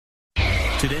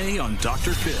Today on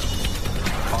Dr.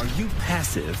 Phil, are you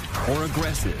passive or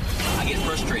aggressive? I get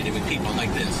frustrated with people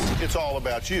like this. It's all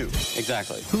about you.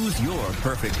 Exactly. Who's your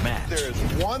perfect match? There is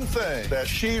one thing that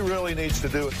she really needs to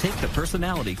do. Take the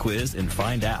personality quiz and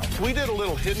find out. We did a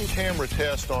little hidden camera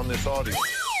test on this audience.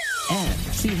 And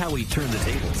see how we turn the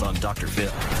tables on Dr.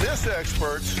 Phil. This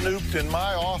expert snooped in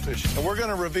my office, and we're going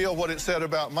to reveal what it said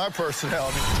about my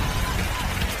personality.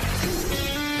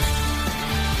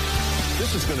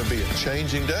 This is going to be a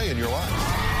changing day in your life.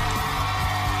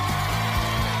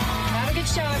 Have a good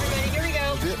show, everybody. Here we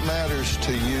go. If it matters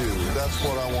to you, that's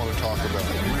what I want to talk about.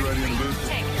 Are we ready in the booth?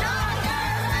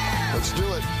 Let's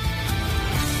do it.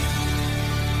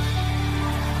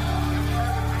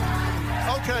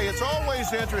 Okay, it's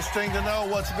always interesting to know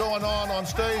what's going on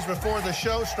stage before the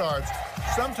show starts.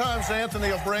 Sometimes Anthony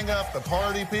will bring up the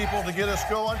party people to get us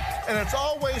going, and it's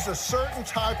always a certain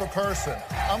type of person.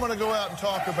 I'm going to go out and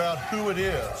talk about who it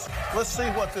is. Let's see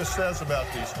what this says about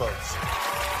these folks.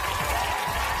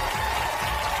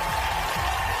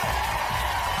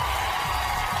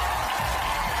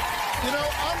 You know,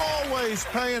 I'm always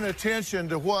paying attention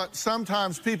to what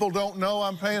sometimes people don't know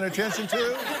I'm paying attention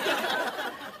to.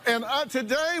 And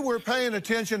today we're paying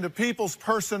attention to people's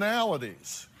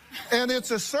personalities. And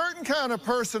it's a certain kind of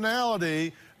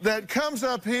personality that comes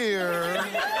up here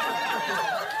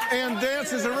and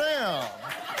dances around.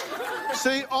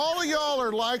 See, all of y'all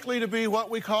are likely to be what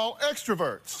we call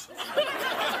extroverts.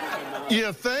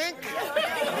 You think?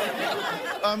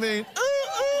 I mean,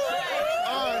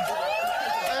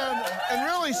 and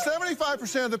really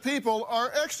 75% of the people are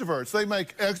extroverts.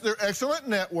 They're excellent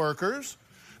networkers.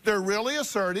 They're really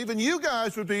assertive, and you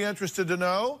guys would be interested to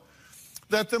know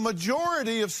that the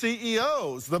majority of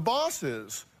CEOs, the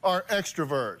bosses, are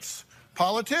extroverts.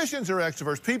 Politicians are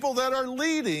extroverts. People that are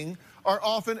leading are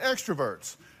often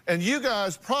extroverts. And you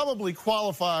guys probably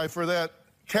qualify for that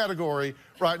category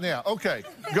right now. Okay,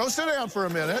 go sit down for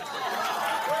a minute.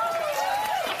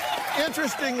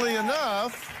 Interestingly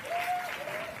enough,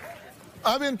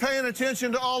 I've been paying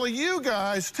attention to all of you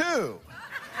guys, too.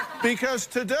 Because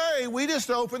today, we just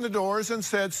opened the doors and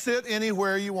said, sit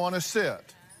anywhere you want to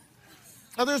sit.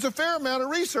 Now, there's a fair amount of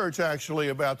research, actually,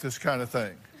 about this kind of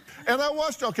thing. And I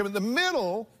watched, okay, in the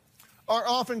middle are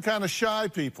often kind of shy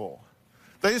people.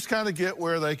 They just kind of get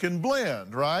where they can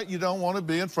blend, right? You don't want to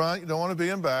be in front. You don't want to be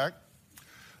in back.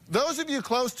 Those of you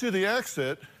close to the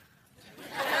exit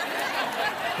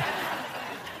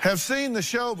have seen the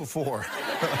show before.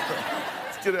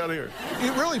 Get out of here.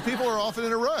 Really, people are often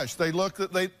in a rush. They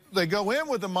go in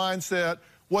with the mindset,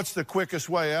 what's the quickest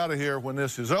way out of here when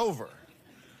this is over?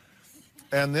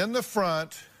 And then the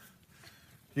front,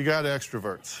 you got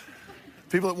extroverts.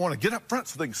 People that want to get up front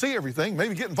so they can see everything,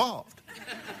 maybe get involved.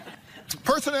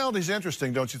 Personality's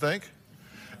interesting, don't you think?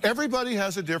 Everybody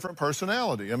has a different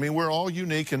personality. I mean, we're all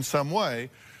unique in some way.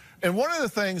 And one of the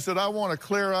things that I want to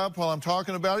clear up while I'm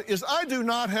talking about it is I do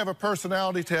not have a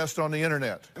personality test on the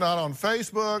internet. Not on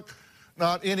Facebook,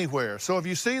 not anywhere. So if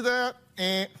you see that,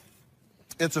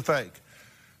 it's a fake.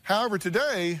 However,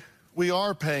 today, we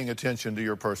are paying attention to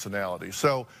your personality.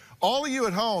 So all of you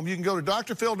at home, you can go to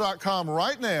drphil.com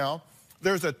right now.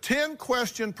 There's a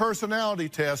 10-question personality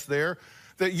test there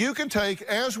that you can take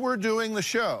as we're doing the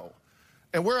show.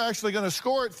 And we're actually going to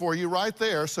score it for you right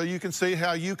there so you can see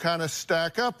how you kind of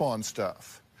stack up on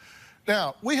stuff.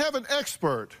 Now, we have an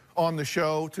expert on the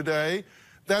show today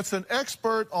that's an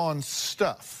expert on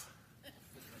stuff.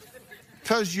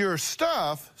 Because your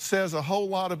stuff says a whole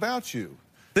lot about you.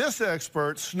 This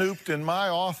expert snooped in my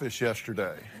office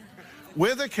yesterday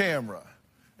with a camera.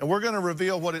 And we're going to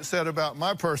reveal what it said about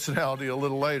my personality a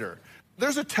little later.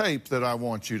 There's a tape that I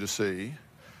want you to see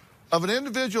of an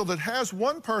individual that has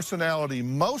one personality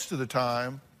most of the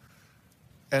time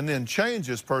and then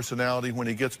changes personality when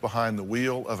he gets behind the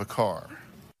wheel of a car.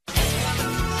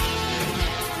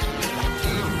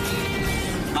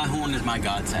 My horn is my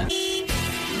godsend.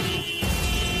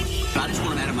 I just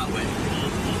want them out of my way.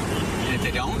 And if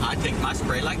they don't, I take my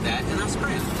spray like that and I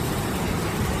spray them.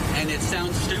 And it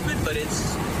sounds stupid, but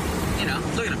it's, you know,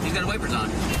 look at him. He's got wipers on.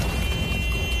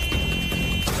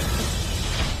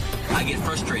 I get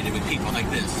frustrated with people like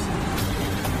this.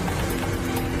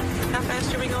 How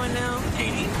fast are we going now?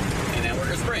 80. And then we're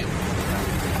going to spray him.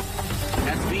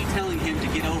 That's me telling him to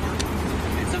get over.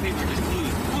 And some people are just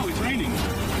clueless. Oh, it's raining.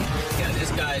 Yeah,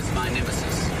 this guy's my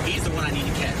nemesis. He's the one I need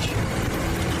to catch.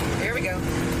 Here we go.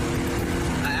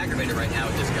 I'm aggravated right now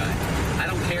with this guy. I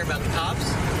don't care about the cops.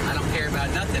 I don't care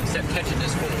about nothing except catching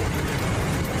this fool.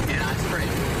 And I spray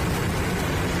him.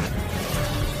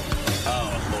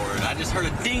 Oh, Lord. I just heard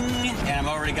a ding, and I've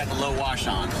already got the low wash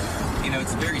on. You know,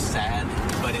 it's very sad.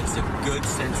 but it's a good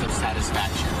sense of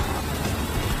satisfaction.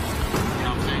 You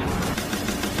know what I'm saying?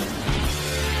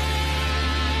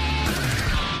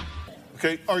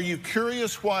 Okay, are you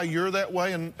curious why you're that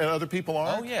way and other people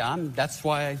aren't? Oh, yeah, that's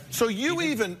why. So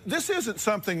this isn't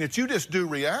something that you just do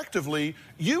reactively.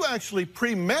 You actually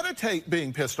premeditate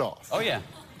being pissed off. Oh, yeah.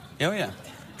 Oh, yeah.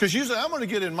 Because you say, I'm going to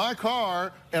get in my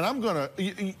car and I'm going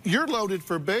to... You're loaded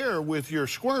for bear with your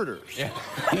squirters. Yeah.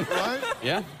 Right?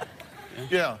 Yeah.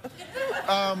 Yeah.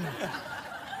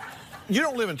 You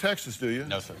don't live in Texas, do you?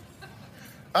 No, sir.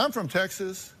 I'm from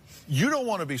Texas. You don't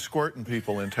want to be squirting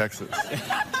people in Texas.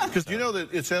 Because you know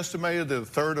that it's estimated that a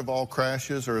third of all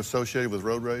crashes are associated with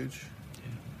road rage?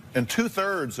 And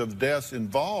 2/3 of deaths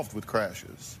involved with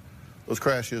crashes, those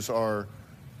crashes are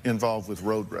involved with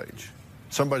road rage.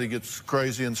 Somebody gets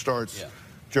crazy and starts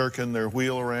jerking their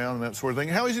wheel around and that sort of thing.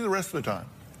 How is he the rest of the time?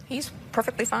 He's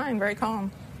perfectly fine, very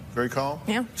calm. Very calm?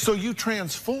 Yeah. So you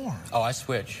transform. Oh, I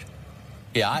switch.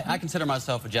 Yeah, I consider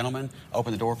myself a gentleman,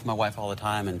 open the door for my wife all the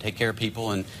time and take care of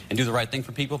people and do the right thing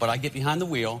for people, but I get behind the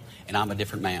wheel and I'm a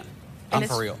different man. I'm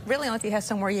for real. Really only if he has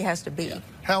somewhere he has to be. Yeah.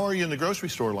 How are you in the grocery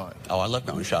store line? Oh, I love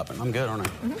going shopping. I'm good, aren't I?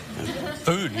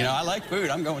 Food, I like food.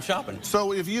 I'm going shopping.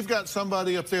 So if you've got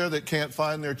somebody up there that can't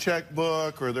find their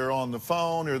checkbook or they're on the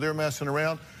phone or they're messing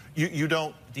around, you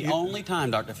don't... The only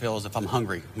time, Dr. Phil, is if I'm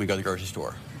hungry when we go to the grocery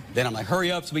store. Then I'm like,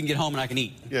 hurry up so we can get home and I can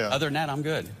eat. Yeah. Other than that, I'm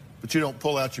good. But you don't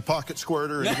pull out your pocket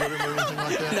squirter and get him or anything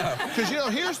like that? No.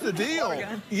 Because, here's the deal.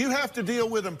 You have to deal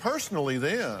with them personally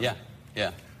then. Yeah,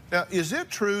 yeah. Now, is it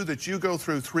true that you go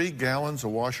through 3 gallons of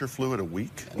washer fluid a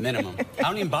week? Minimum. I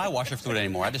don't even buy washer fluid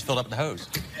anymore. I just filled up the hose.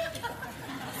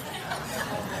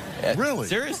 Really?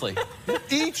 Seriously.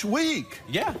 Each week?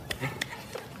 Yeah.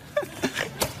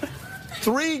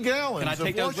 3 gallons of washer fluid. Can I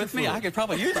take those with me? I could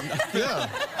probably use them. Yeah.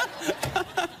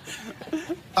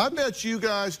 I bet you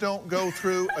guys don't go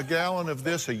through a gallon of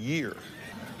this a year.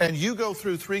 And you go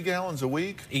through 3 gallons a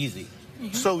week? Easy.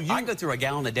 So I go through a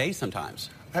gallon a day sometimes.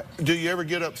 Do you ever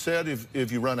get upset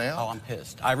if you run out? Oh, I'm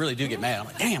pissed. I really do get mad. I'm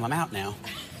like, damn, I'm out now.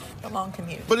 A long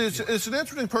commute. But it's an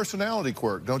interesting personality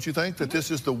quirk, don't you think, that this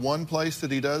is the one place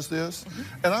that he does this?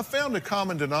 And I found a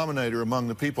common denominator among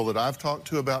the people that I've talked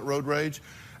to about road rage,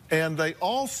 and they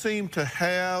all seem to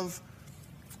have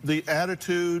the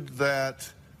attitude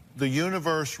that the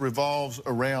universe revolves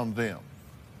around them.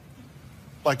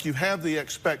 Like you have the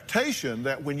expectation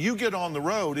that when you get on the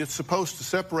road, it's supposed to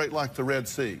separate like the Red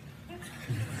Sea.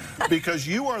 Because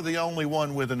you are the only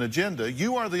one with an agenda.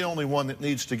 You are the only one that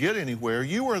needs to get anywhere.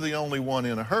 You are the only one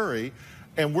in a hurry.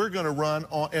 And we're going to run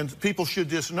on. And people should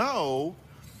just know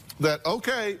that,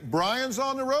 okay, Brian's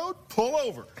on the road, pull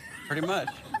over. Pretty much.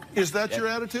 Is that your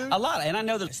attitude? A lot. And I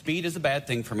know that speed is a bad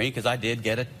thing for me because I did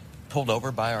get pulled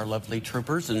over by our lovely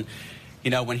troopers. And,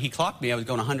 when he clocked me, I was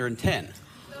going 110.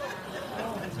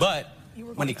 But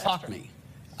when he clocked me,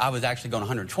 I was actually going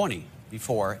 120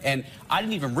 before. And I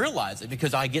didn't even realize it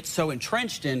because I get so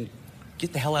entrenched in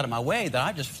get the hell out of my way that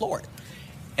I just floor it.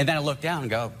 And then I look down and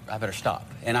go, I better stop.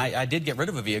 And I did get rid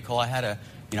of a vehicle. I had a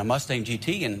Mustang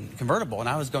GT and convertible, and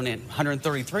I was going in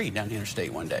 133 down the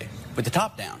interstate one day with the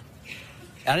top down.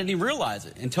 I didn't even realize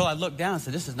it until I looked down and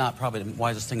said, this is not probably the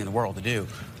wisest thing in the world to do.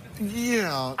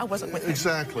 Yeah. I wasn't with him.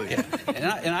 Exactly. Yeah.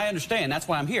 And I understand. That's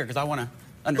why I'm here, because I want to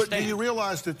understand. But do you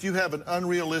realize that you have an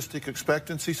unrealistic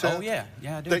expectancy set? Oh, yeah.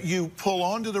 Yeah, I do. That you pull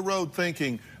onto the road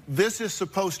thinking, this is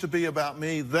supposed to be about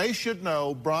me. They should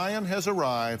know Brian has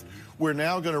arrived. We're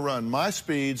now going to run my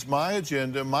speeds, my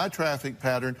agenda, my traffic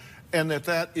pattern, and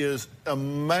that is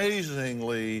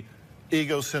amazingly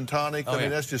egocentric. Oh, I mean, yeah.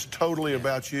 that's just totally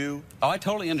about you. Oh, I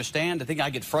totally understand. The thing I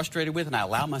get frustrated with, and I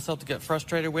allow myself to get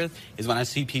frustrated with, is when I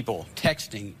see people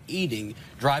texting, eating,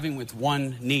 driving with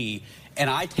one knee, and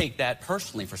I take that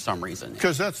personally for some reason.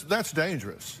 Because that's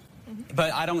dangerous.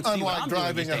 But I don't see Unlike what I'm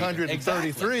driving doing 133,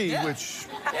 exactly. Yeah. which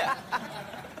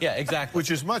Yeah, exactly. which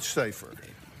is much safer.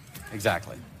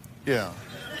 Exactly. Yeah.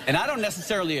 And I don't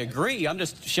necessarily agree. I'm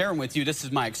just sharing with you, this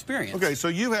is my experience. Okay, so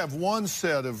you have one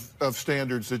set of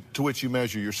standards to which you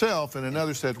measure yourself and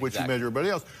another set to which you measure everybody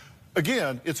else.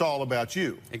 Again, it's all about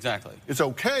you. Exactly. It's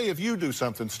okay if you do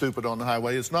something stupid on the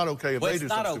highway. It's not okay if they do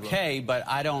something stupid. It's not okay, but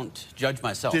I don't judge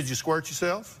myself. Did you squirt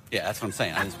yourself? Yeah, that's what I'm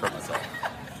saying. I didn't squirt myself.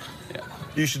 Yeah.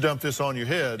 You should dump this on your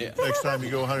head next time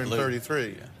you go 133.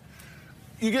 Yeah.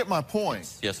 You get my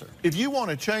point. Yes, sir. If you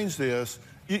want to change this,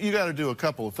 you got to do a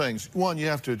couple of things. One, you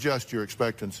have to adjust your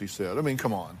expectancy set. I mean,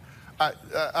 come on.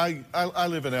 I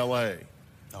live in L.A.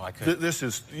 Oh, I could. This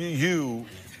is, you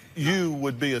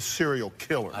would be a serial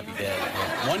killer. I'd be dead.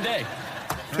 Yeah. One day.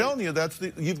 I'm telling you,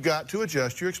 you've got to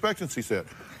adjust your expectancy set.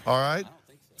 All right?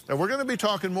 Now, we're going to be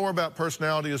talking more about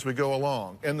personality as we go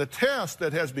along. And the test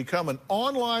that has become an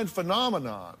online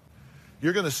phenomenon,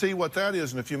 you're going to see what that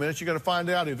is in a few minutes. You're going to find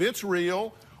out if it's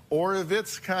real or if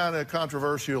it's kind of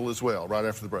controversial as well, right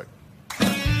after the break.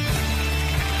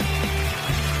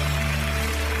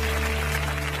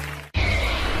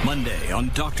 Monday on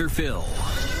Dr. Phil.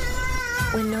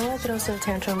 When Noah throws a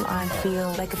tantrum, I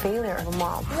feel like a failure of a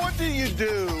mom. What do you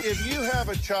do if you have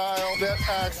a child that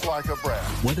acts like a brat?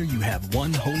 Whether you have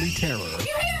one holy terror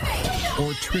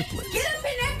or triplets. Get up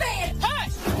in that bed!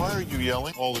 Hush! Why are you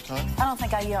yelling all the time? I don't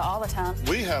think I yell all the time.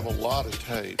 We have a lot of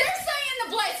tape. They're saying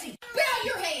the blessing. Bow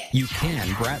your head. You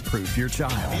can brat-proof your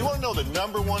child. You want to know the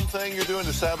number one thing you're doing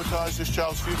to sabotage this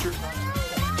child's future?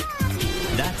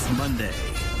 That's Monday.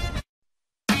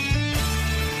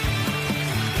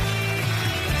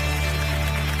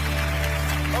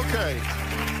 Okay,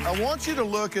 I want you to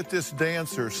look at this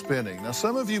dancer spinning. Now,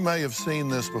 some of you may have seen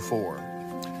this before.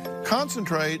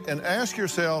 Concentrate and ask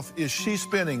yourself, is she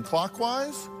spinning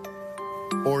clockwise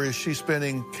or is she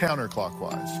spinning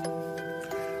counterclockwise?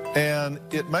 And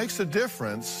it makes a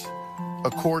difference,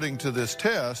 according to this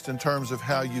test, in terms of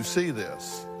how you see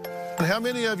this. And how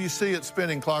many of you see it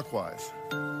spinning clockwise?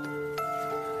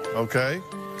 Okay.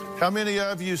 How many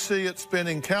of you see it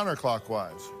spinning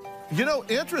counterclockwise? You know,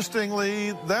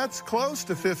 interestingly, that's close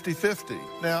to 50-50.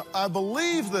 Now, I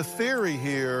believe the theory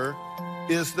here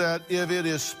is that if it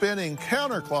is spinning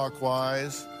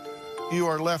counterclockwise, you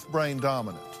are left brain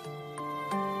dominant.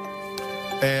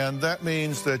 And that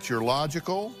means that you're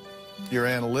logical, you're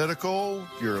analytical,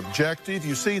 you're objective,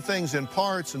 you see things in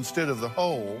parts instead of the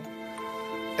whole.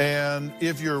 And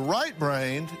if you're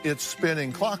right-brained, it's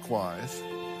spinning clockwise.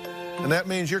 And that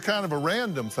means you're kind of a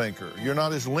random thinker. You're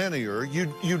not as linear.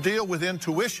 You deal with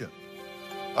intuition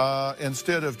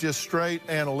instead of just straight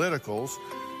analyticals.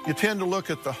 You tend to look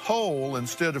at the whole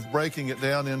instead of breaking it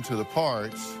down into the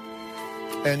parts,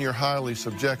 and you're highly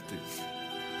subjective.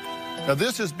 Now,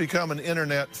 this has become an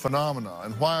internet phenomenon,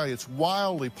 and while it's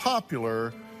wildly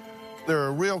popular, there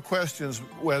are real questions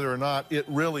whether or not it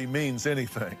really means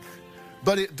anything.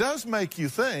 But it does make you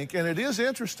think, and it is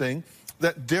interesting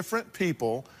that different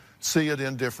people see it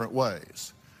in different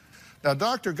ways. Now,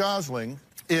 Dr. Gosling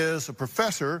is a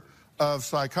professor of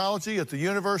psychology at the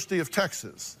University of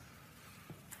Texas.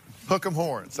 Hook 'em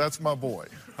horns, that's my boy,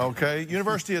 okay?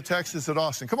 University of Texas at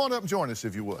Austin. Come on up and join us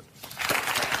if you would.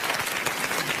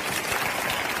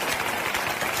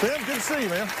 Sam, good to see you,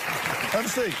 man. Have a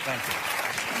seat. Thank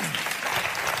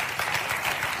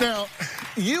you. Now,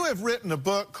 you have written a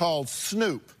book called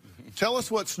Snoop. Tell us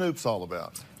what Snoop's all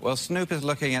about. Well, Snoop is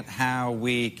looking at how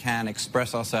we can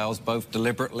express ourselves both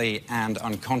deliberately and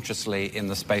unconsciously in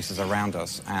the spaces around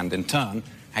us, and in turn,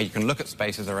 how you can look at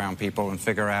spaces around people and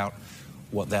figure out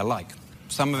what they're like.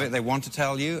 Some of it they want to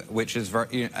tell you, which is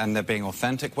and they're being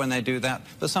authentic when they do that,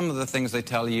 but some of the things they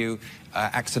tell you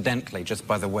accidentally, just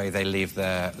by the way they leave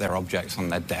their objects on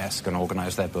their desk and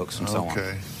organize their books and so on.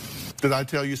 Okay. Did I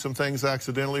tell you some things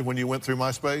accidentally when you went through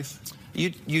my space?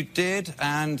 You did,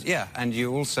 and yeah, and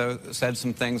you also said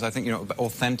some things, I think, you know,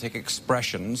 authentic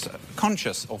expressions,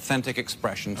 conscious authentic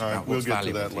expressions. All right, we'll get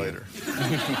to that later.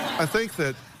 I think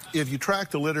that if you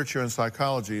track the literature in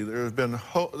psychology, there have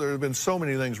been so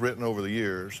many things written over the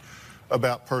years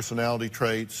about personality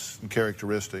traits and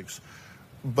characteristics,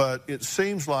 but it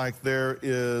seems like there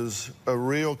is a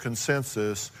real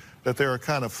consensus that there are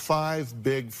kind of 5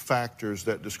 big factors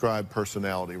that describe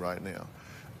personality right now.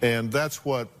 And that's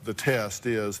what the test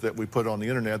is that we put on the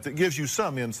internet that gives you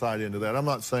some insight into that. I'm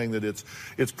not saying that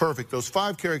it's perfect. Those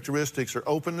 5 characteristics are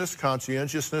openness,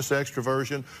 conscientiousness,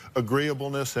 extroversion,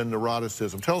 agreeableness, and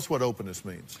neuroticism. Tell us what openness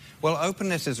means. Well,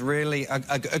 openness is really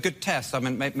a good test. I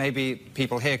mean, maybe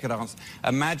people here could answer.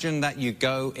 Imagine that you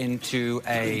go into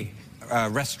a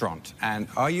restaurant, and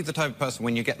are you the type of person,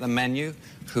 when you get the menu,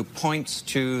 who points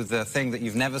to the thing that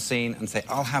you've never seen and say,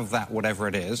 I'll have that, whatever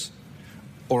it is?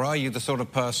 Or are you the sort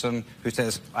of person who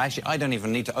says, actually, I don't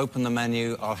even need to open the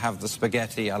menu, I'll have the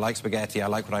spaghetti, I like spaghetti, I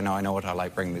like what I know what I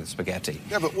like, bring me the spaghetti.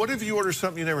 Yeah, but what if you order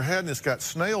something you never had and it's got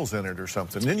snails in it or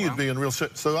something? Then you'd be in real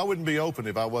shit. So I wouldn't be open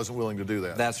if I wasn't willing to do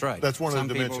that. That's right. That's one of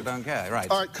the dimensions. Some people don't care, right.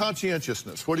 All right,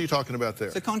 conscientiousness. What are you talking about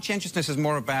there? So conscientiousness is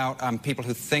more about people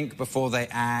who think before they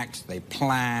act, they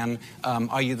plan.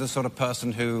 Are you the sort of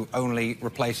person who only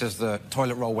replaces the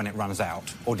toilet roll when it runs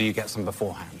out? Or do you get some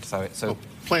beforehand? So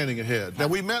planning ahead. Now,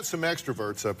 we met some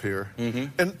extroverts up here,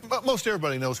 and most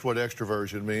everybody knows what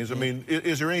extroversion means. I mean,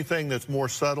 is there anything that's more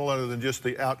subtle other than just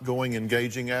the outgoing,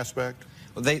 engaging aspect?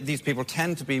 these people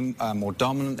tend to be more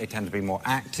dominant, they tend to be more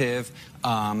active,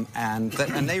 and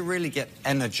they really get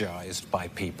energized by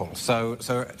people. So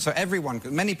everyone,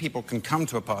 many people can come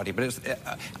to a party, but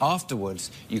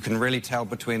afterwards you can really tell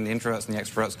between the introverts and the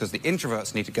extroverts, because the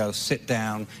introverts need to go sit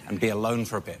down and be alone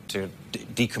for a bit to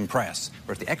decompress,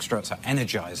 whereas the extroverts are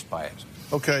energized by it.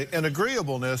 Okay, and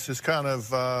agreeableness is kind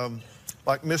of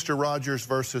like Mr. Rogers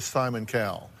versus Simon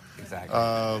Cowell. Exactly.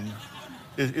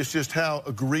 It's just how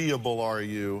agreeable are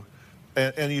you,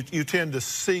 and you tend to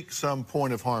seek some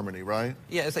point of harmony, right?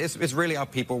 Yeah, it's really are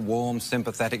people warm,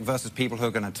 sympathetic, versus people who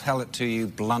are going to tell it to you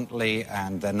bluntly,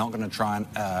 and they're not going to try and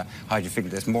hide your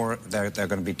feelings. There's more, they're going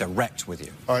to be direct with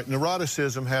you. All right,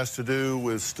 neuroticism has to do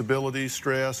with stability,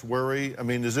 stress, worry. I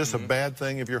mean, is this a bad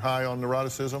thing if you're high on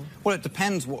neuroticism? Well, it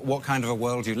depends what kind of a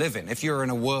world you live in. If you're in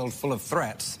a world full of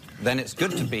threats, then it's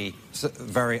good to be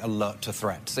very alert to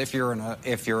threats. If you're in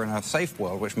a safe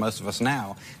world, which most of us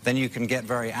now, then you can get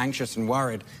very anxious and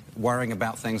worrying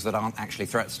about things that aren't actually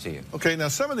threats to you. Okay, now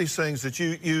some of these things that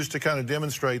you use to kind of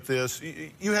demonstrate this,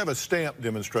 you have a stamp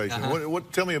demonstration.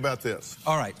 Tell me about this.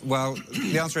 All right. Well,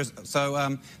 the answer is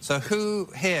so who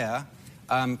here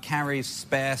carries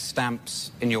spare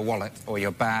stamps in your wallet or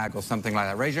your bag or something like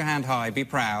that? Raise your hand high, be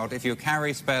proud if you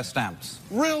carry spare stamps.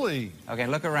 Really? Okay,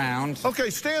 look around. Okay,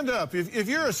 stand up. If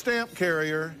you're a stamp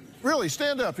carrier, really,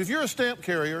 stand up. If you're a stamp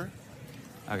carrier.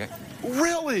 Okay.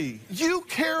 Really? You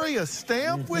carry a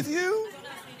stamp with you?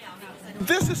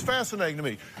 This is fascinating to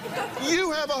me.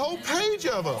 You have a whole page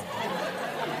of them.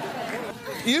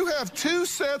 You have 2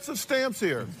 sets of stamps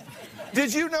here.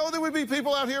 Did you know there would be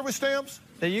people out here with stamps?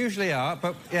 They usually are,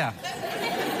 but yeah.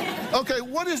 Okay,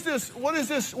 what is this?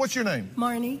 What's your name?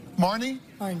 Marnie. Marnie?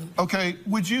 Marnie. Okay,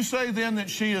 would you say then that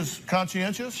she is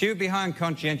conscientious? She would be high on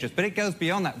conscientious, but it goes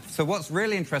beyond that. So what's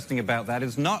really interesting about that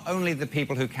is not only the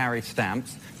people who carry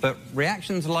stamps, but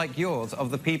reactions like yours of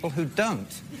the people who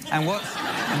don't. And what's...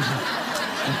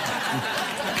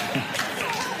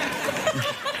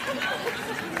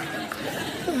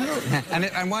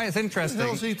 and why it's interesting... Who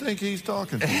does he think he's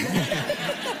talking to?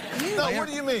 No, what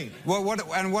do you mean? Well,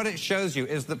 what it shows you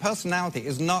is that personality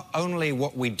is not only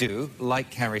what we do, like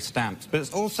carry stamps, but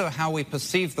it's also how we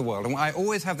perceive the world. And I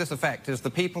always have this effect, is the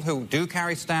people who do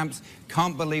carry stamps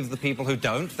can't believe the people who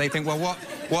don't. They think, well,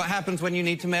 what happens when you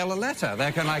need to mail a letter?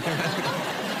 They're kind of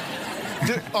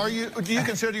like... Do you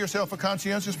consider yourself a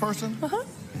conscientious person? Uh-huh.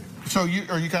 So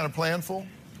are you kind of planful?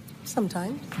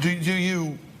 Sometimes. Do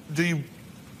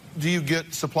you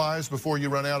get supplies before you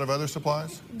run out of other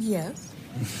supplies? Yes.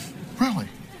 Really?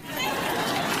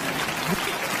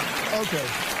 Okay.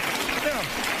 Now,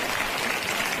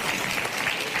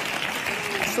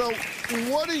 so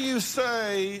what do you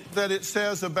say that it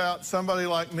says about somebody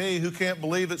like me who can't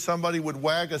believe that somebody would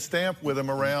wag a stamp with him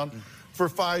around for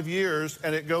 5 years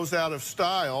and it goes out of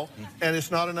style and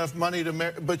it's not enough money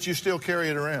to but you still carry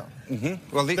it around?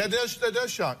 Well, that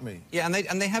does shock me. Yeah,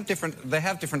 and they have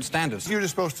different standards. You're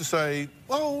just supposed to say,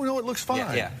 oh no, it looks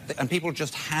fine. Yeah, and people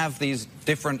just have these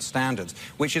different standards,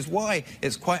 which is why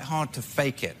it's quite hard to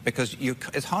fake it, because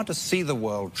it's hard to see the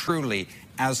world truly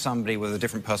as somebody with a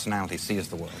different personality sees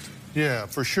the world. Yeah,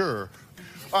 for sure.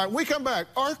 All right, we come back.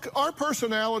 Our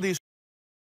personalities.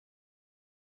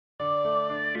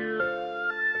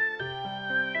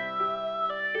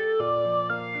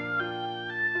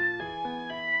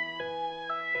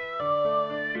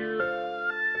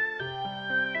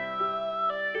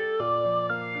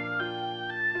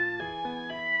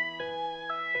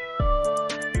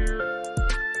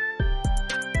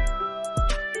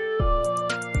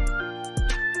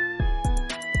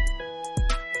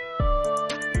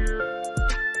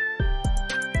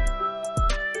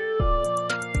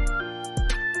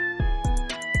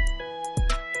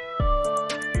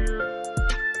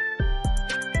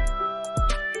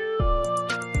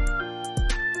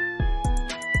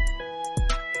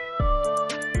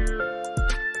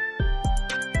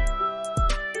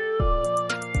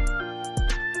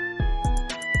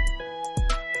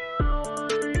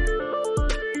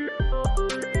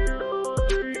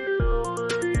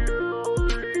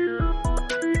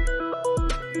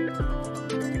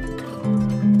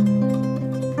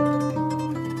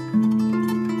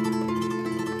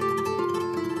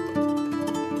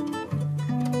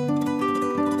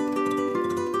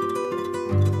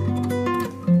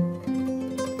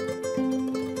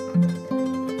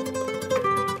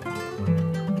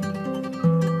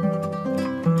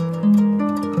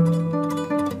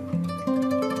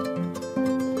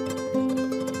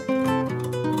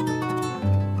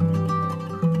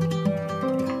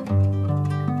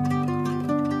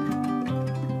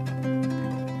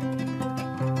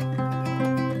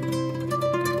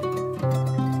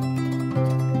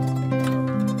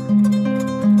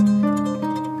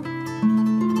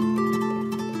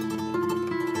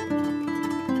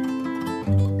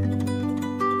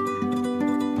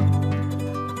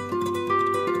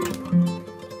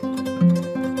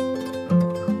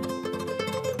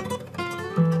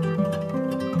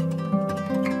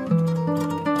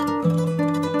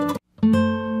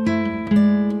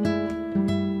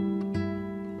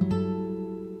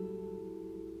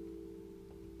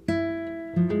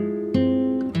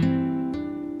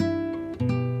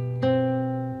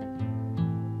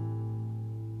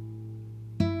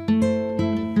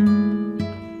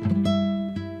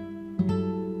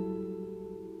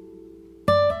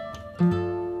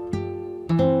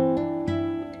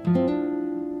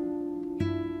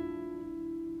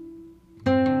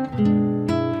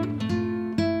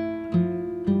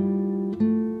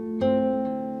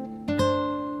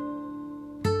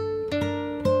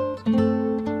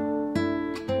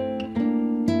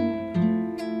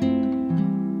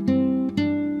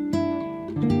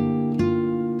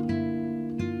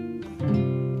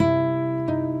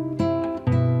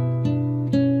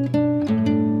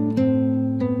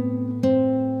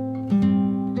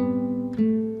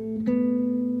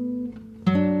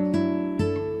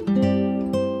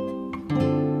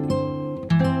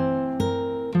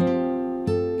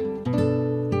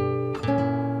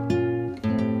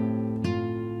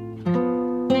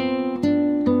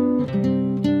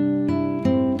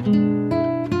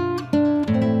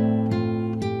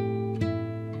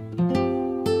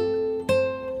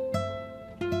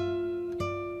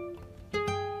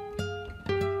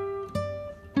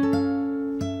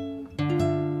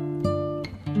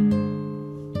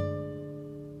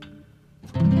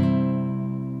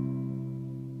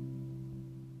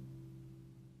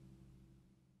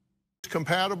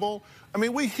 compatible? I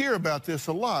mean, we hear about this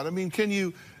a lot. I mean,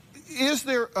 is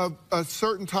there a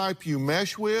certain type you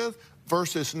mesh with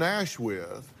versus Nash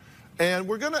with? And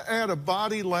we're going to add a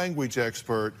body language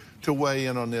expert to weigh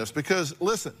in on this because,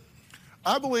 listen,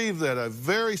 I believe that a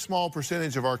very small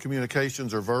percentage of our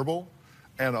communications are verbal,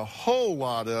 and a whole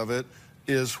lot of it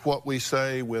is what we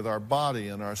say with our body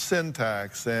and our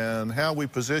syntax and how we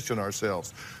position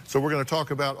ourselves. So we're going to talk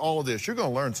about all of this. You're going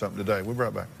to learn something today. We'll be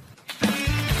right back.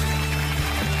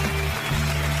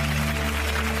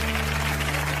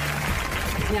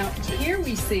 Now, here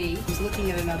we see he's looking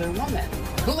at another woman.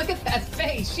 Look at that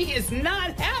face. She is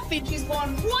not happy. She's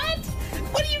going, what?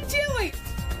 What are you doing?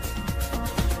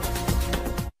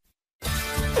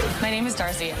 My name is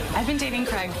Darcy. I've been dating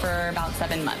Craig for about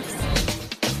 7 months.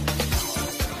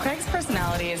 Craig's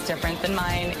personality is different than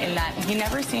mine in that he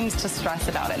never seems to stress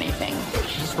about anything.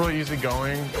 She's really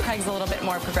easygoing. Craig's a little bit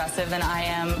more progressive than I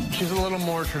am. She's a little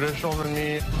more traditional than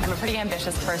me. I'm a pretty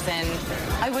ambitious person.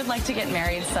 I would like to get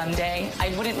married someday. I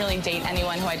wouldn't really date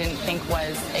anyone who I didn't think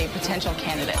was a potential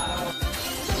candidate.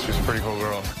 She's a pretty cool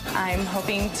girl. I'm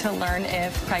hoping to learn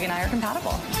if Craig and I are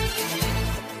compatible.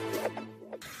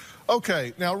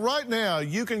 Okay, now right now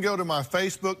you can go to my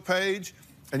Facebook page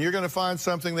and you're going to find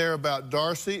something there about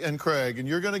Darcy and Craig, and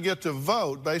you're going to get to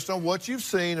vote based on what you've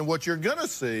seen and what you're going to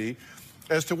see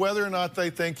as to whether or not they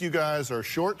think you guys are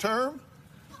short-term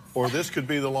or this could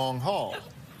be the long haul.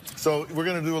 So we're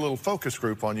going to do a little focus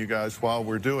group on you guys while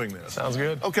we're doing this. Sounds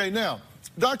good. Okay, now,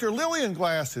 Dr. Lillian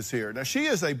Glass is here. Now, she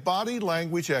is a body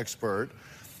language expert,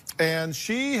 and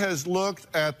she has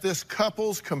looked at this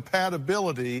couple's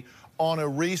compatibility on a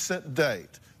recent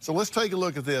date. So let's take a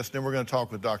look at this, and then we're going to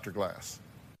talk with Dr. Glass.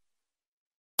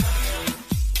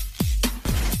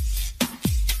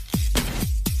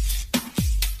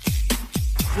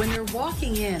 When they're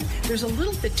walking in, there's a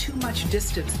little bit too much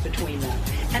distance between them.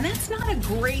 And that's not a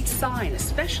great sign,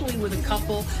 especially with a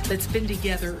couple that's been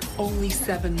together only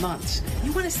 7 months.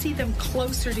 You want to see them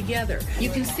closer together. You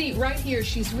can see right here,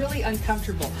 she's really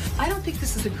uncomfortable. I don't think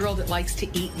this is a girl that likes to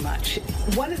eat much.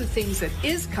 One of the things that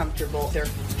is comfortable, their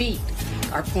feet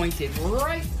are pointed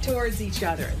right towards each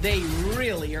other. They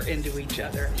really are into each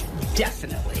other,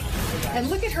 definitely. And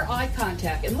look at her eye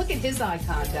contact, and look at his eye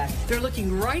contact. They're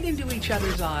looking right into each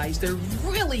other's eyes. They're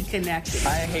really connected.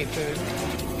 I hate food.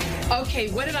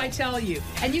 Okay, what did I tell you?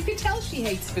 And you can tell she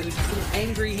hates food. An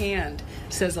angry hand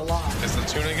says a lot. Is the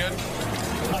tuna good?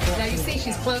 Now you see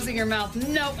she's closing her mouth.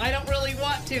 No, I don't really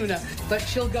want tuna. But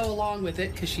she'll go along with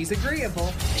it because she's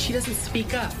agreeable. She doesn't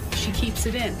speak up. She keeps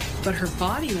it in. But her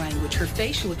body language, her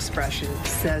facial expression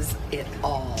says it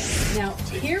all. Now,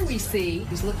 here we see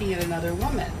he's looking at another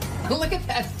woman. Look at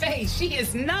that face. She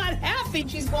is not happy.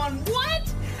 She's going, what?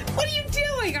 What are you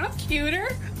doing? I'm cuter.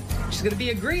 She's going to be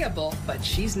agreeable, but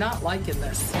she's not liking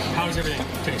this. How's everything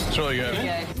taste? It's really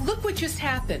good. Look what just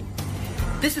happened.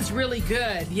 This is really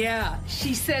good, yeah.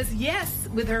 She says yes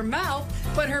with her mouth,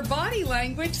 but her body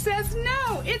language says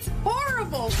no. It's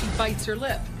horrible. She bites her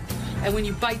lip. And when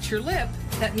you bite your lip,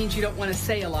 that means you don't want to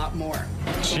say a lot more.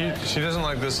 She doesn't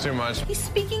like this too much. He's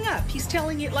speaking up. He's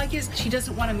telling it like she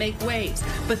doesn't want to make waves.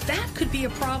 But that could be a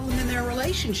problem in their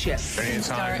relationship. Start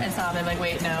and stop. I'm like,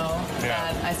 wait, no.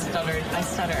 Yeah. I stuttered. I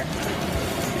stutter.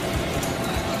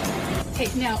 Okay,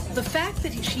 now, the fact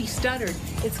that she stuttered,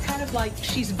 it's kind of like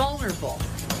she's vulnerable.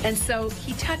 And so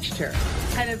he touched her.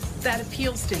 Kind of, that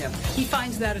appeals to him. He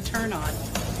finds that a turn on,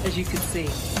 as you can see.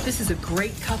 This is a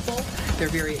great couple. They're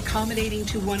very accommodating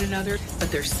to one another, but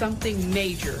there's something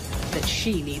major that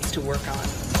she needs to work on.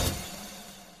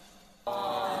 All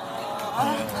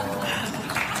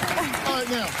right,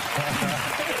 now.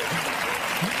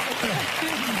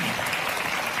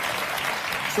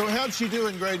 So how'd she do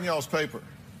in grading y'all's paper?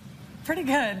 Pretty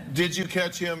good. Did you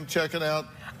catch him checking out?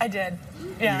 I did.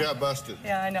 Yeah. You got busted.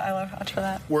 Yeah, I know. I love watch for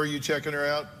that. Were you checking her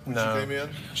out when No. she came in?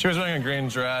 She was wearing a green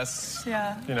dress.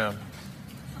 Yeah. You know.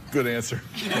 Good answer.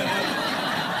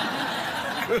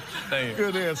 Thank you.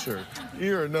 Good answer.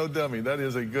 You are no dummy. That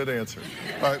is a good answer.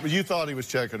 All right, but you thought he was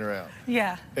checking her out.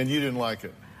 Yeah. And you didn't like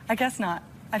it. I guess not.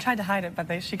 I tried to hide it,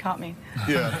 but she caught me.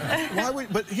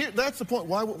 Yeah. But here, that's the point.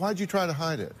 Why'd you try to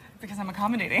hide it? Because I'm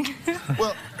accommodating.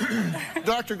 Well,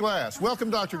 Dr. Glass. Welcome,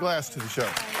 Dr. Glass, to the show.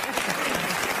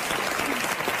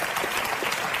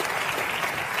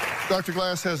 Dr.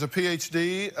 Glass has a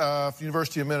PhD from the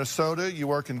University of Minnesota. You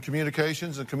work in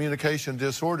communications and communication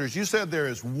disorders. You said there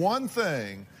is one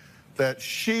thing that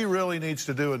she really needs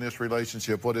to do in this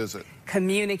relationship. What is it?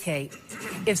 Communicate.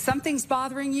 If something's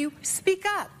bothering you, speak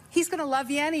up. He's going to love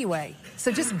you anyway.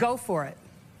 So just go for it.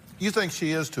 You think she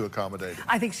is too accommodating?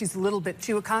 I think she's a little bit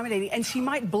too accommodating, and she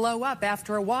might blow up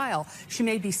after a while. She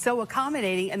may be so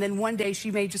accommodating, and then one day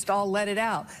she may just all let it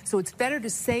out. So it's better to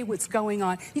say what's going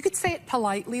on. You could say it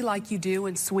politely like you do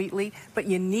and sweetly, but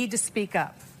you need to speak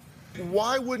up.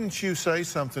 Why wouldn't you say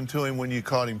something to him when you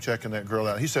caught him checking that girl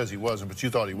out? He says he wasn't, but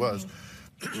you thought he was.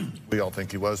 We all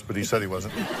think he was, but he said he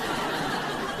wasn't.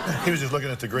 He was just looking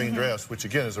at the green dress, which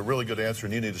again is a really good answer,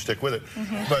 and you need to stick with it.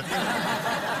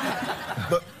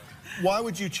 But why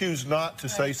would you choose not to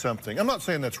say something? I'm not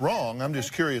saying that's wrong. I'm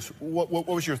just curious. What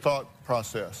was your thought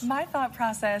process? My thought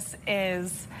process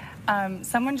is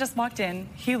someone just walked in,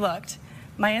 he looked.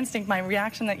 My instinct, my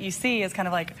reaction that you see is kind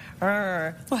of like,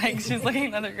 like she's looking at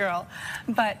another girl.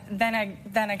 But then I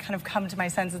kind of come to my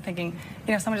sense of thinking,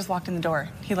 you know, someone just walked in the door,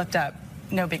 he looked up.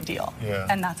 No big deal. Yeah.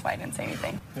 And that's why I didn't say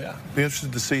anything. Yeah. Be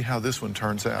interested to see how this one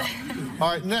turns out. All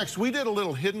right, next, we did a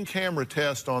little hidden camera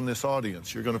test on this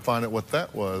audience. You're going to find out what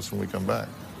that was when we come back.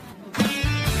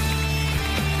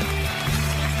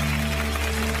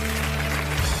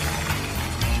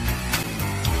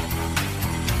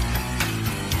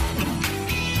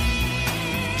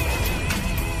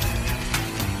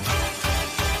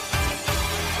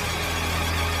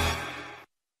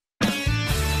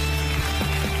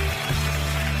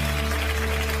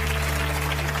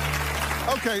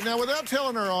 Okay, now without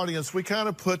telling our audience, we kind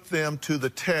of put them to the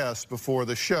test before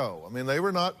the show. I mean, they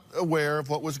were not aware of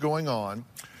what was going on,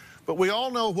 but we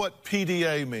all know what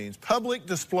PDA means, public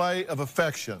display of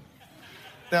affection.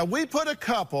 Now, we put a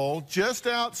couple just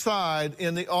outside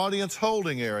in the audience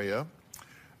holding area,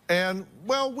 and,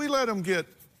 well, we let them get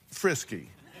frisky.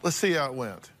 Let's see how it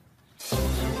went.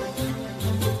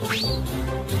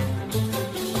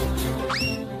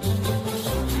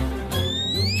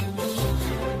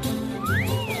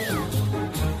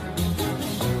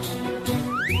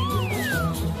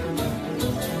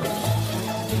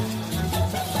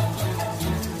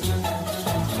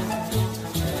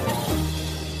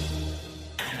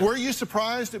 Were you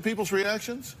surprised at people's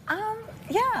reactions?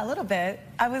 Yeah, a little bit.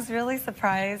 I was really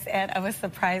surprised, and I was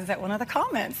surprised at one of the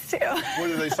comments, too. What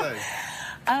did they say?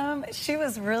 She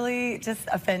was really just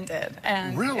offended,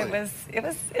 and really? it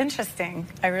was interesting.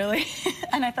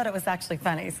 And I thought it was actually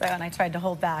funny, so, and I tried to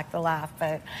hold back the laugh,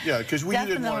 but yeah, because you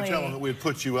didn't want to tell them that we had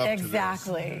put you up to this.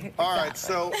 Exactly. All right,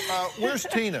 so where's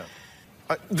Tina?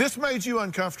 This made you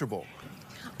uncomfortable.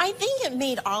 I think it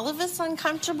made all of us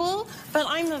uncomfortable, but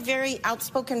I'm a very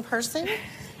outspoken person,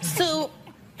 so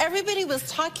everybody was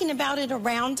talking about it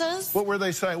around us. What were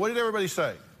they saying? What did everybody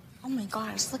say? Oh my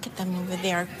gosh, look at them over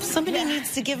there. Somebody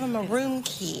needs to give them a room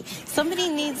key. Somebody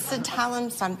needs to tell them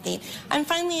something. And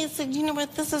finally I said, you know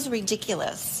what, this is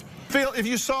ridiculous. Phil, if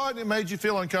you saw it and it made you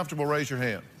feel uncomfortable, raise your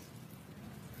hand.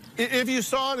 If you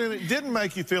saw it and it didn't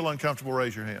make you feel uncomfortable,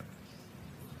 raise your hand.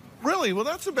 Really? Well,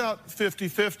 that's about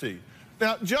 50-50.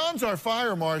 Now, John's our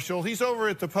fire marshal. He's over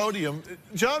at the podium.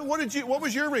 John, what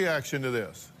was your reaction to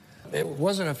this? It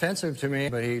wasn't offensive to me,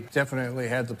 but he definitely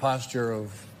had the posture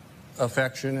of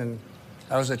affection, and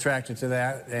I was attracted to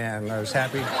that, and I was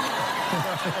happy.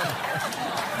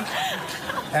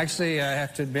 Actually, I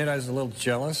have to admit I was a little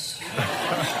jealous.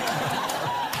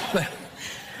 But,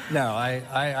 no,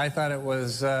 I thought it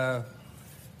was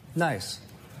nice.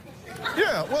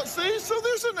 Yeah, well, see, so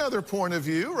there's another point of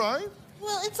view, right?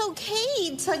 Well, it's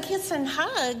okay to kiss and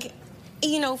hug,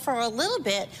 you know, for a little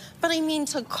bit, but I mean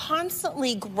to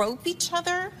constantly grope each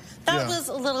other, that was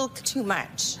a little too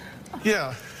much.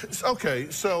 Yeah, okay,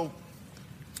 so,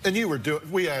 and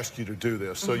we asked you to do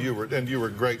this, so you were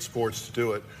great sports to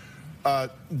do it.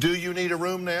 Do you need a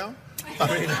room now?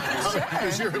 I mean,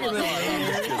 sure.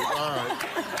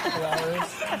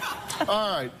 All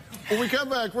right. When we come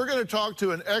back, we're going to talk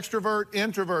to an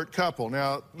extrovert-introvert couple.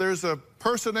 Now, there's a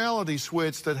personality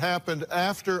switch that happened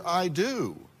after I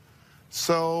do.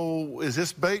 So, is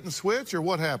this bait and switch, or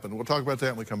what happened? We'll talk about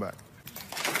that when we come back.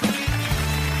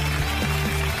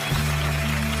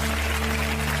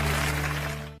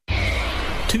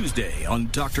 Tuesday on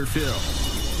Dr. Phil.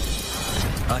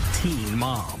 A teen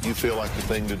mom. You feel like the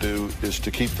thing to do is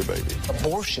to keep the baby.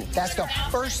 Abortion. That's the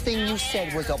first thing you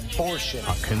said was abortion.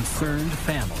 A concerned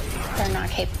family. They're not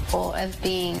capable of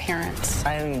being parents.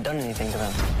 I haven't done anything to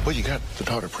them. Well, you got the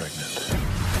daughter pregnant.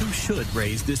 Who should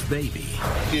raise this baby?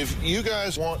 If you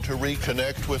guys want to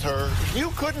reconnect with her,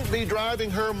 you couldn't be driving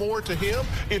her more to him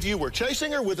if you were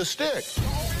chasing her with a stick.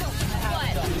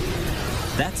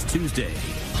 That's Tuesday.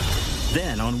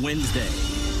 Then on Wednesday,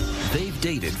 they've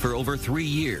dated for over 3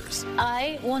 years.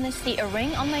 I want to see a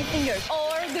ring on my finger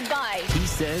or said goodbye. He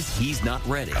says he's not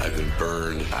ready. I've been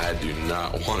burned. I do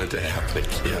not want it to happen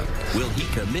again. Will he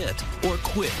commit or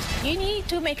quit? You need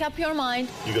to make up your mind.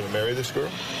 You gonna marry this girl?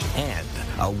 And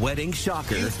a wedding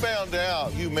shocker. You found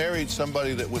out you married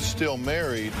somebody that was still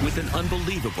married. With an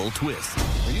unbelievable twist.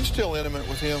 Are you still intimate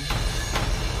with him?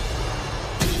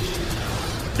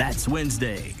 That's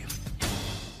Wednesday.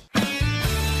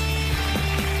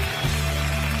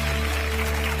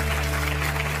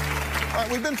 All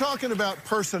right, we've been talking about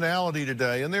personality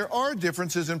today, and there are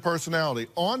differences in personality.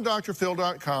 On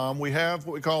drphil.com, we have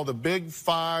what we call the Big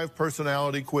 5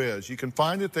 Personality Quiz. You can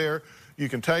find it there. You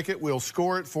can take it. We'll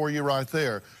score it for you right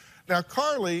there. Now,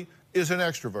 Carly is an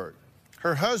extrovert.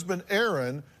 Her husband,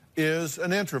 Aaron, is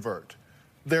an introvert.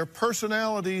 Their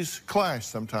personalities clash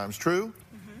sometimes, true?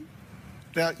 Mm-hmm.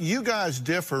 Now, you guys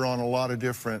differ on a lot of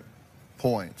different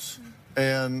points. Mm-hmm.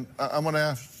 And I'm going to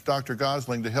ask Dr.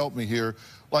 Gosling to help me here.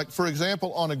 Like, for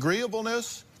example, on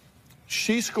agreeableness,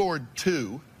 she scored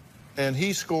 2, and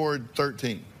he scored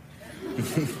 13.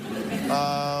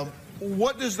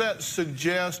 What does that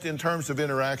suggest in terms of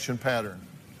interaction pattern?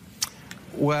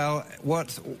 Well,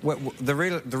 the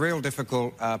real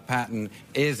difficult pattern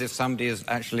is if somebody is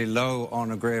actually low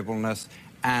on agreeableness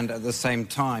and at the same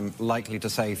time likely to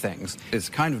say things. It's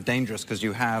kind of dangerous because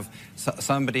you have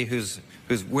somebody who's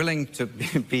willing to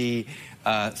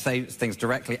say things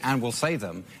directly and will say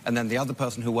them, and then the other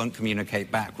person who won't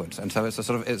communicate backwards. And so it's a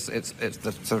sort of it's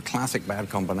the sort of classic bad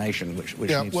combination which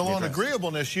yeah, needs well, to be on addressed.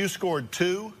 agreeableness you scored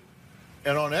 2,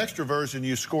 and on extroversion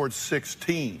you scored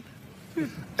 16.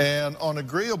 And on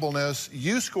agreeableness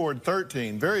you scored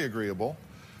 13, very agreeable,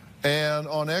 and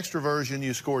on extroversion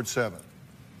you scored 7.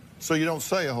 So you don't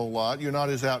say a whole lot, you're not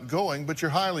as outgoing, but you're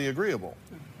highly agreeable.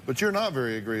 But you're not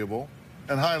very agreeable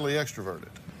and highly extroverted.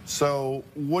 So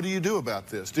what do you do about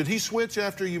this? Did he switch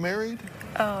after you married?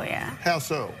 Oh, yeah. How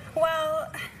so?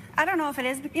 Well, I don't know if it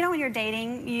is, but you know when you're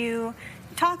dating, you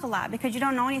talk a lot because you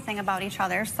don't know anything about each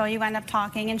other. So you end up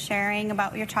talking and sharing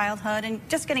about your childhood and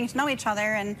just getting to know each other.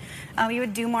 And we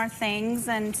would do more things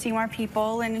and see more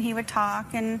people, and he would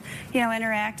talk and, you know,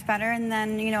 interact better. And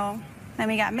then, you know, then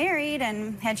we got married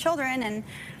and had children. And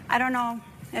I don't know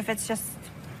if it's just,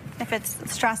 if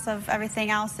it's stress of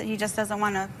everything else that he just doesn't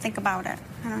want to think about it.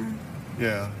 I don't know.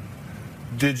 Yeah.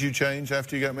 Did you change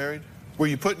after you got married? Were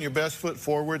you putting your best foot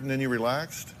forward and then you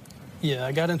relaxed? Yeah,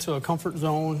 I got into a comfort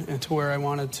zone into where I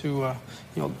wanted to,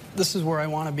 you know, this is where I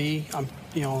want to be.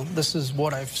 You know, this is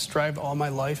what I've strived all my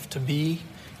life to be.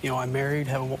 You know, I'm married,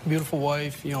 have a beautiful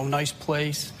wife, you know, nice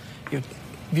place, you know,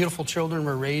 beautiful children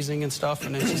we're raising and stuff,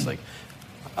 and it's just like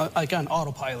on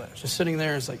autopilot, just sitting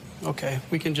there. It's like, okay,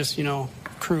 we can just, you know,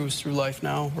 cruise through life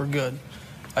now. We're good.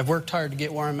 I've worked hard to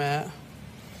get where I'm at.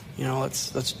 You know,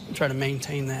 let's try to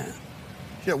maintain that.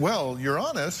 Yeah, well, you're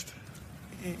honest.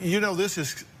 You know, this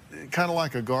is kind of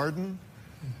like a garden.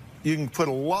 You can put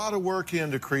a lot of work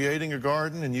into creating a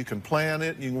garden, and you can plant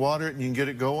it, and you can water it, and you can get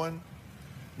it going. And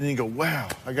then you go, wow,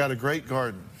 I got a great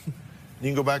garden. And you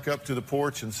can go back up to the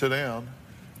porch and sit down.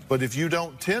 But if you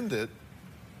don't tend it,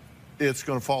 it's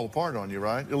going to fall apart on you,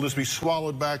 right? It'll just be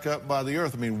swallowed back up by the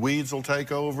earth. I mean, weeds will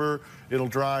take over, it'll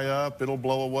dry up, it'll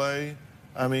blow away.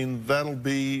 I mean, that'll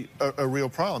be a real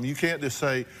problem. You can't just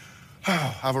say,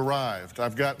 oh, I've arrived,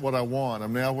 I've got what I want,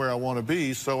 I'm now where I want to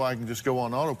be, so I can just go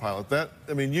on autopilot. That,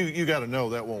 I mean, you got to know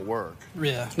that won't work.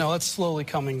 Yeah, no, that's slowly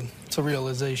coming to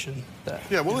realization. That,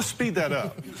 yeah, well, let's speed that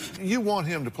up. You want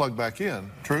him to plug back in,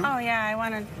 true? Oh, yeah, I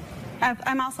want to.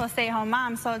 I'm also a stay-at-home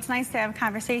mom, so it's nice to have a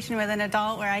conversation with an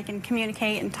adult where I can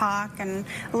communicate and talk and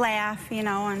laugh, you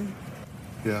know, and...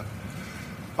 Yeah.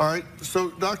 All right, so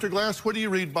Dr. Glass, what do you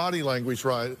read body language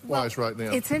wise right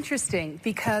now? It's interesting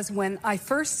because when I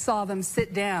first saw them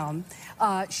sit down,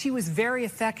 she was very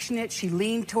affectionate. She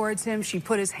leaned towards him. She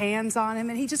put his hands on him,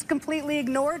 and he just completely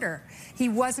ignored her. He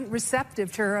wasn't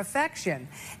receptive to her affection.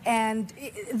 And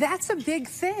that's a big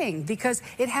thing because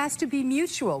it has to be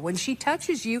mutual. When she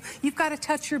touches you, you've got to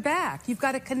touch her back. You've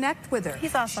got to connect with her.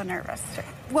 He's also nervous, too.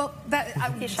 Well,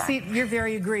 see, you're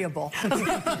very agreeable.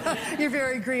 You're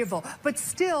very agreeable. But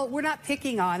still, we're not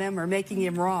picking on him or making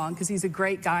him wrong because he's a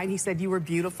great guy, and he said you were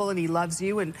beautiful, and he loves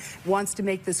you and wants to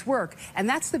make this work. And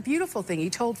that's the beautiful thing. He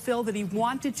told Phil that he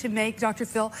wanted to make, Dr.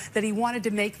 Phil, that he wanted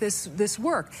to make this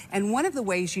work. And one of the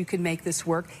ways you can make this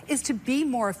work is to be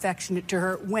more affectionate to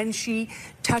her when she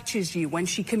touches you, when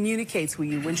she communicates with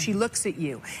you, when she looks at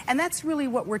you. And that's really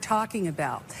what we're talking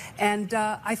about. And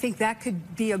I think that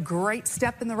could be a great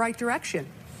step in the right direction.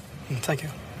 Thank you.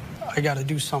 I got to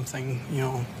do something, you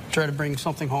know, try to bring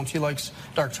something home. She likes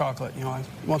dark chocolate, you know.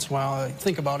 Once in a while I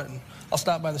think about it, and I'll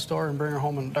stop by the store and bring her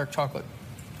home a dark chocolate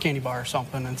candy bar or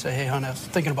something and say, hey, honey, I was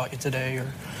thinking about you today, or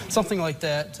something like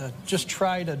that, to just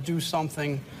try to do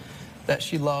something that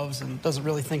she loves and doesn't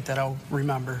really think that I'll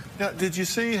remember. Now, did you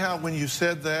see how when you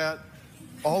said that,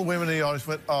 all the women in the audience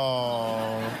went,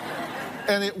 oh.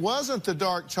 And it wasn't the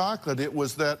dark chocolate, it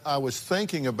was that I was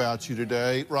thinking about you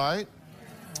today, right?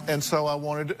 And so I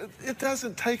wanted to, it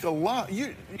doesn't take a lot.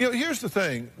 You know, here's the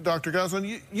thing, Dr.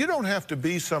 Gosselin, you don't have to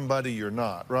be somebody you're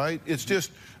not, right? It's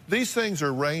just, these things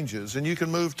are ranges, and you can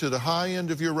move to the high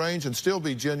end of your range and still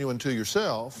be genuine to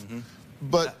yourself.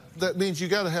 But that means you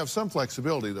got to have some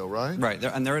flexibility, though, right? Right,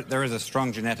 there is a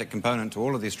strong genetic component to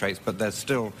all of these traits, but there's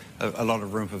still a lot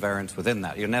of room for variance within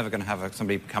that. You're never going to have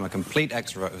somebody become a complete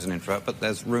extrovert who's an introvert, but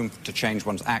there's room to change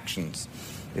one's actions,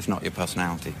 if not your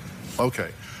personality.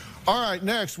 Okay. All right,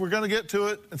 next, we're going to get to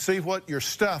it and see what your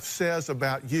stuff says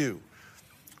about you.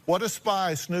 What a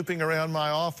spy snooping around my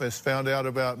office found out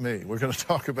about me. We're going to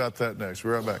talk about that next.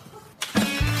 We'll be right back.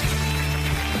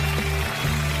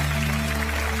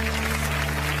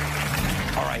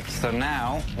 All right, so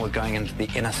now we're going into the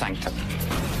inner sanctum.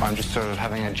 I'm just sort of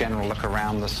having a general look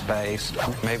around the space.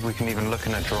 Maybe we can even look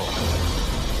in a drawer.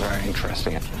 Very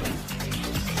interesting.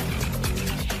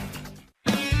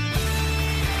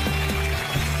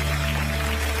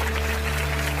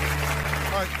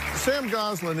 Sam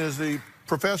Gosselin is the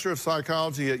professor of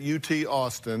psychology at UT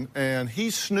Austin, and he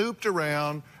snooped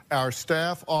around our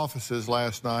staff offices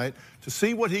last night to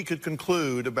see what he could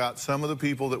conclude about some of the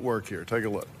people that work here. Take a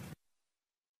look.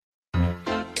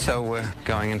 So we're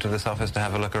going into this office to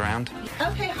have a look around.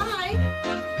 Okay, hi.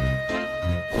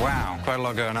 Wow, quite a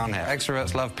lot going on here.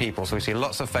 Extroverts love people, so we see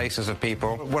lots of faces of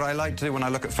people. What I like to do when I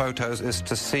look at photos is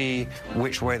to see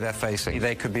which way they're facing.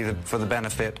 They could be for the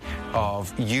benefit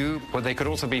of you, but they could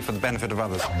also be for the benefit of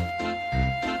others.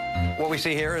 What we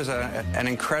see here is an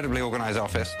incredibly organized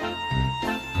office. And,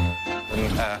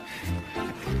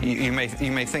 you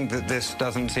may think that this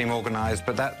doesn't seem organized,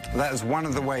 but that is one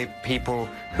of the way people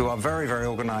who are very, very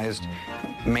organized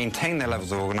maintain their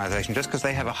levels of organization, just because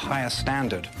they have a higher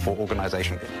standard for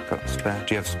organization. Got spare?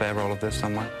 Do you have a spare roll of this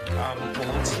somewhere? Well,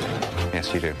 let's see.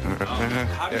 Yes, you do.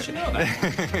 How did you know that?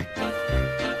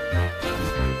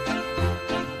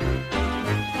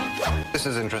 This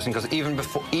is interesting because even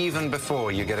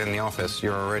before you get in the office,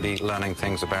 you're already learning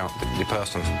things about the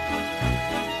person.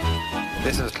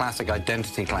 This is classic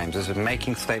identity claims. This is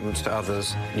making statements to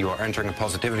others. You are entering a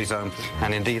positivity zone.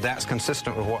 And indeed, that's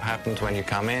consistent with what happens when you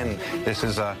come in. This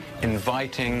is an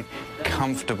inviting,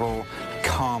 comfortable,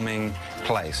 calming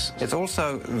place. It's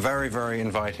also very, very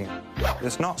inviting.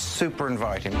 It's not super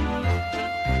inviting.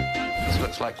 This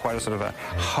looks like quite a sort of a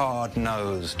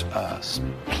hard-nosed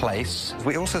place.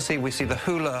 We see the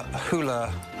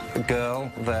hula girl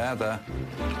there,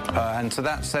 and so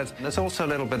that said, there's also a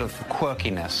little bit of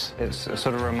quirkiness. It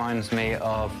sort of reminds me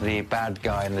of the bad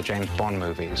guy in the James Bond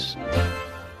movies.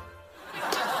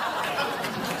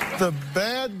 The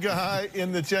bad guy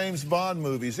in the James Bond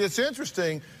movies. It's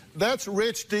interesting, that's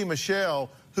Rich DeMichelle,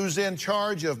 who's in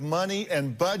charge of money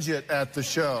and budget at the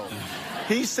show.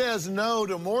 He says no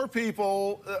to more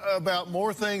people about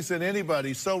more things than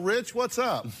anybody. So, Rich, what's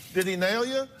up? Did he nail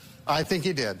you? I think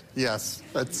he did, yes.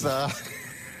 It's,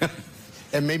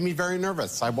 it made me very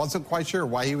nervous. I wasn't quite sure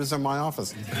why he was in my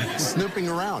office, snooping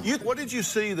around. What did you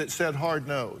see that said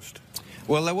hard-nosed?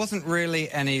 Well, there wasn't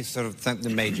really any sort of thing that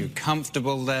made you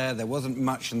comfortable there. There wasn't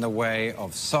much in the way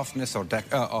of softness or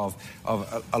of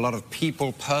a lot of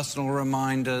people, personal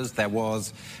reminders. There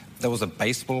was a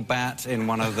baseball bat in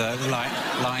one of the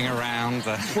lying around.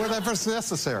 Whatever's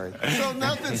necessary. So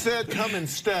nothing said come and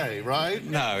stay, right?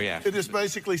 No, yeah. It just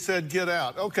basically said get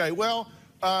out. Okay, well,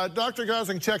 Dr.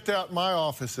 Gosling checked out my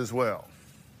office as well.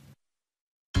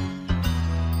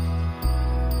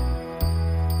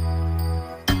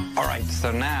 All right,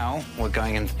 so now we're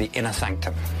going into the inner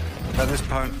sanctum. At this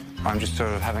point, I'm just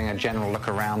sort of having a general look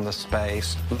around the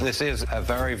space. This is a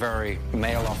very, very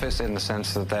male office in the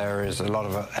sense that there is a lot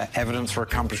of evidence for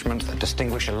accomplishment, the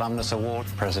Distinguished Alumnus Award,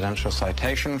 presidential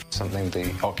citation, something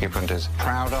the occupant is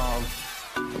proud of.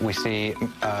 We see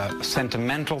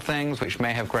sentimental things which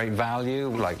may have great value,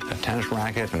 like a tennis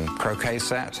racket and croquet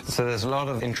set. So there's a lot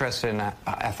of interest in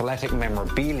athletic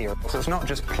memorabilia. So it's not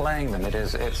just playing them,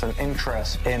 it's an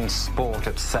interest in sport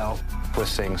itself. We're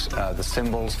seeing the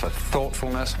symbols for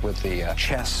thoughtfulness with the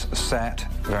chess set.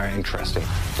 Very interesting.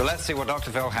 So let's see what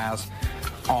Dr. Phil has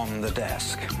on the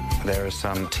desk. There is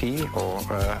some tea, or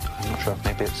I'm not sure,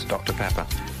 maybe it's Dr. Pepper.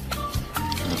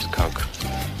 It's Coke.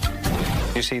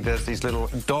 You see there's these little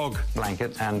dog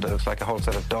blankets, and it's like a whole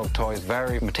set of dog toys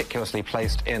very meticulously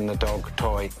placed in the dog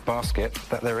toy basket.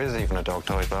 That there is even a dog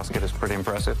toy basket is pretty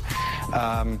impressive.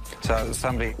 So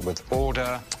somebody with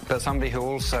order, but somebody who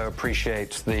also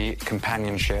appreciates the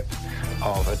companionship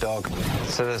of a dog.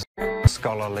 So there's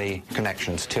scholarly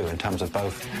connections too, in terms of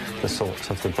both the sorts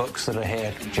of the books that are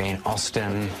here, Jane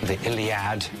Austen, the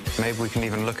Iliad. Maybe we can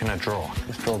even look in a drawer.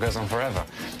 This drawer goes on forever.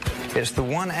 It's the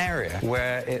one area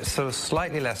where it's sort of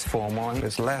slightly less formal and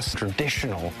it's less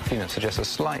traditional, suggests a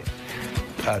slight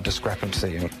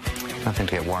discrepancy and nothing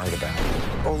to get worried about.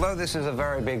 Although this is a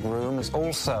very big room, it's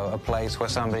also a place where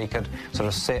somebody could sort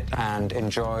of sit and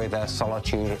enjoy their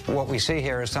solitude. What we see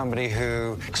here is somebody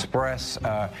who express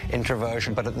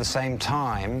introversion, but at the same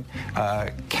time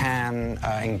can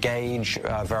engage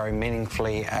very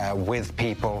meaningfully with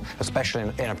people,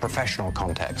 especially in a professional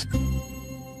context.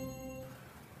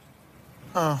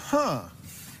 Uh-huh.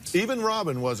 Even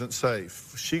Robin wasn't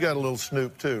safe. She got a little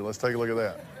snoop, too. Let's take a look at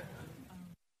that.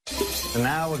 And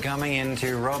now we're coming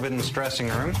into Robin's dressing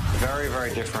room. Very,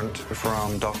 very different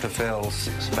from Dr. Phil's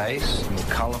space.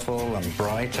 Colourful and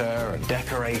brighter and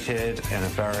decorated in a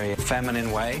very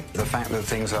feminine way. The fact that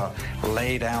things are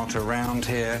laid out around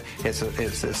here,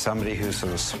 it's somebody who's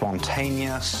sort of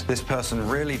spontaneous. This person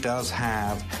really does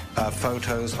have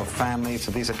photos of family.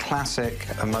 So these are classic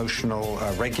emotional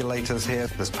regulators here.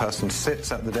 This person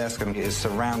sits at the desk and is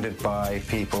surrounded by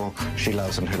people she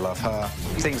loves and who love her.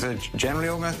 Things are generally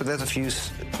organized, but there's a few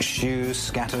shoes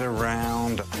scattered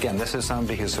around. Again, this is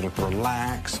somebody who's sort of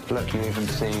relaxed. Look, you even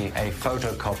see a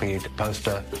photocopied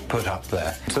poster put up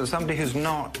there. So somebody who's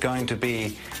not going to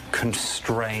be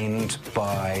constrained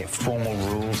by formal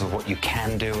rules of what you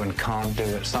can do and can't do.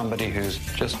 It's somebody who's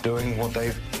just doing what they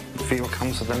feel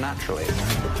comes to them naturally.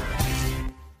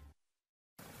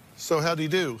 So how'd he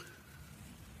do?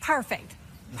 Perfect.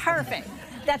 Perfect.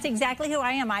 That's exactly who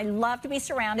I am. I love to be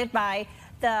surrounded by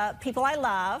the people I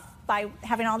love, by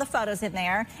having all the photos in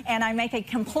there, and I make a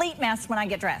complete mess when I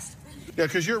get dressed. Yeah,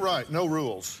 because you're right, no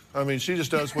rules. I mean, she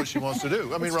just does what she wants to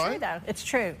do. I mean, right? It's true, though. It's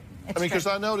true. I mean, because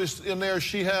I noticed in there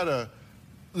she had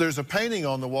there's a painting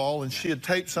on the wall, and she had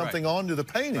taped something onto the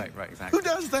painting. Right, exactly. Who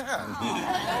does that?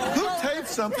 Who tapes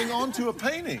something onto a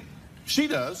painting? She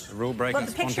does. A rule breaker,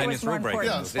 spontaneous rule breaker.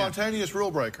 Yeah, spontaneous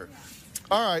rule breaker.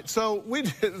 All right, so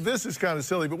this is kind of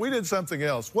silly, but we did something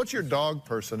else. What's your dog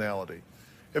personality?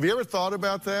 Have you ever thought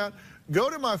about that? Go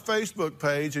to my Facebook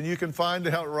page and you can find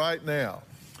out right now.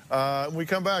 When we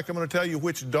come back, I'm going to tell you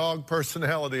which dog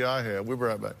personality I have. We'll be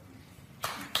right back.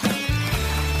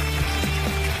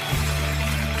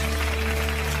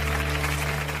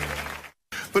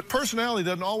 But personality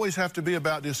doesn't always have to be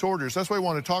about disorders. That's what we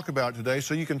want to talk about today.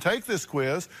 So you can take this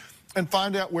quiz and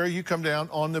find out where you come down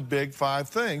on the big 5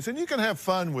 things. And you can have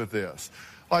fun with this.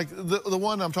 Like the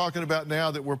one I'm talking about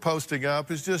now that we're posting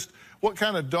up is just what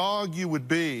kind of dog you would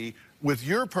be with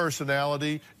your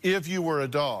personality if you were a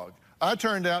dog. I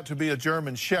turned out to be a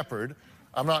German Shepherd.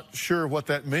 I'm not sure what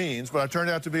that means, but I turned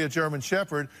out to be a German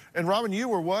Shepherd. And Robin, you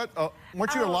were what?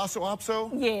 Weren't you a Lhasa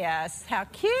Apso? Yes. How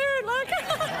cute. Look.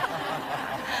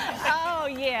 Oh,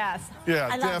 yes. Yeah,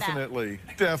 I love definitely.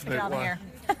 That. Definitely.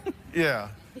 Yeah.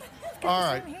 All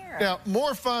right. Now,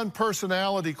 more fun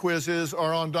personality quizzes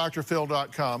are on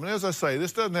drphil.com. And as I say,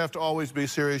 this doesn't have to always be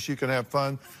serious. You can have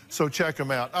fun, so check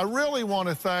them out. I really want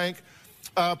to thank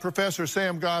Professor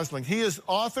Sam Gosling. He is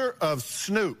author of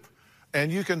Snoop. And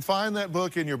you can find that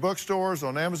book in your bookstores,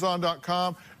 on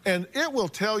Amazon.com. And it will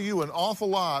tell you an awful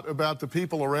lot about the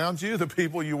people around you, the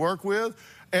people you work with,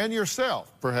 and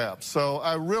yourself, perhaps. So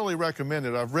I really recommend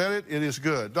it. I've read it. It is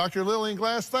good. Dr. Lillian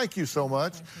Glass, thank you so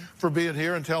much for being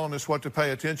here and telling us what to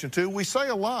pay attention to. We say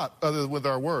a lot other with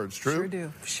our words, true? Sure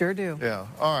do. Sure do. Yeah.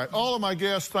 All right. All of my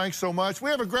guests, thanks so much. We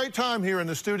have a great time here in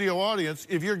the studio audience.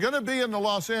 If you're going to be in the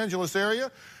Los Angeles area,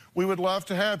 we would love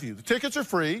to have you. The tickets are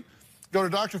free. Go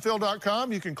to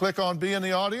drphil.com. You can click on Be in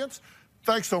the Audience.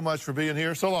 Thanks so much for being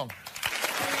here. So long.